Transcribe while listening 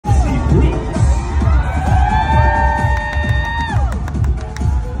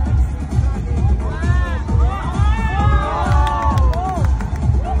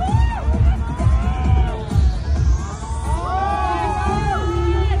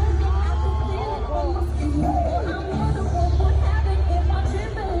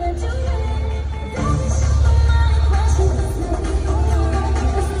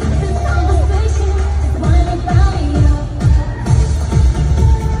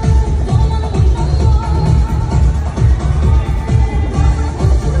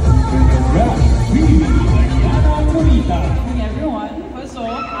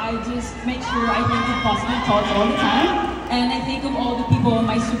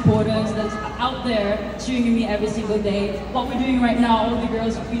supporters that's out there cheering me every single day. What we're doing right now, all the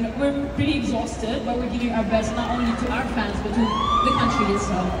girls, we're pretty exhausted, but we're giving our best not only to our fans, but to the country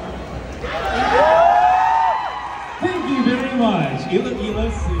itself. Thank you very much.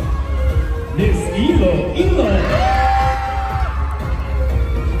 Iloilo, Miss Iloilo.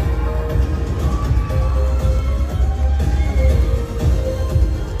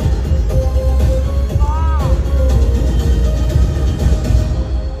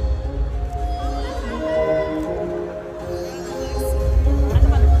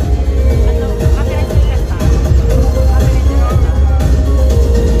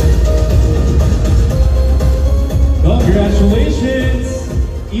 Congratulations,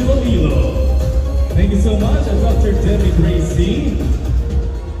 Iloilo. Thank you so much, Dr. Debbie Gracie.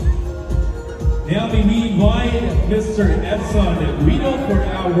 Now may we invite Mr. Edson Guido for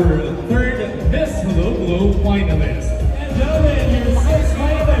our third Miss Hello Glow finalist. And gentlemen, your sixth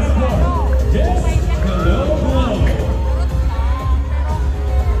finalist for Miss Hello Glow.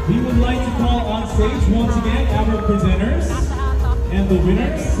 We would like to call on stage once again our presenters and the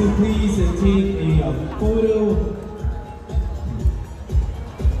winners to please take a photo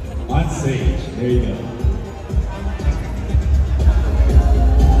on stage. There you go.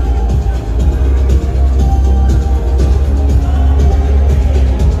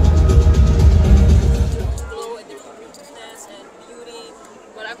 Glow and their cuteness and beauty,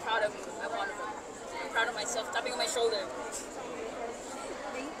 but I'm proud of you. I'm proud of myself. Tapping on my shoulder.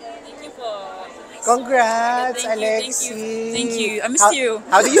 Thank you for. Congrats, Thank Alexie. you. Thank you. I missed you.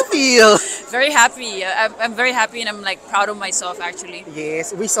 How do you feel? Very happy. I'm very happy and I'm like proud of myself actually.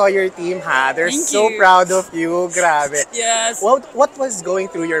 Yes, we saw your team, ha. They're Thank so you. proud of you. Grabe. Yes. What was going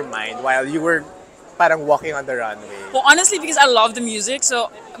through your mind while you were parang walking on the runway? Well, honestly, because I love the music,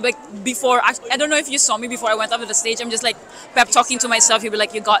 so like before, I don't know if you saw me before I went up to the stage. I'm just like pep talking to myself. You'll be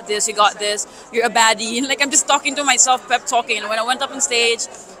like, you got this, you're a baddie. And like I'm just talking to myself, pep talking. And when I went up on stage,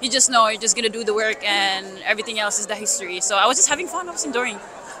 you just know you're just gonna do the work, and everything else is the history. So I was just having fun. I was enjoying.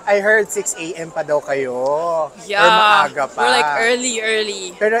 I heard 6 a.m. pa daw kayo. Yeah, Or maaga pa. we're like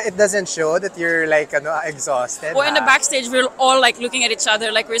early. Pero it doesn't show that you're like exhausted. Well, in the ha? backstage, we're all like looking at each other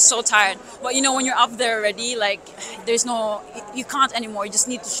like we're so tired. But you know, when you're up there already, like there's no, you can't anymore. You just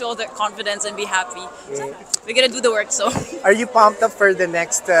need to show that confidence and be happy. So, we're gonna do the work. So. Are you pumped up for the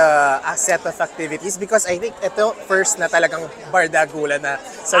next set of activities? Because I think ito first na talagang bardagulan na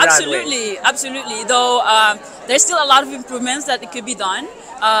sa runway. Absolutely. Though there's still a lot of improvements that it could be done.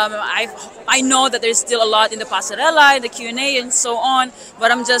 I know that there's still a lot in the passerella, in the Q&A, and so on.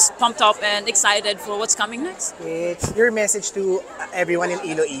 But I'm just pumped up and excited for what's coming next. It's your message to everyone in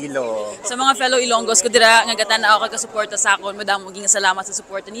Iloilo. Sa mga fellow Ilonggos ko dira nga gatan-aw kagasuporta sa akon, madam maging salamat sa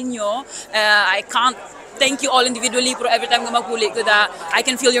suporta ninyo. I can't thank you all individually, pero every time nga magpuli ko da, I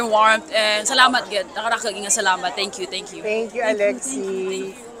can feel your warmth, and salamat gid. Nakarakag nga salamat. Thank you. Thank you,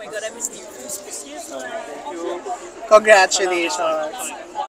 Alexie. Oh my God, I missed you. Congratulations.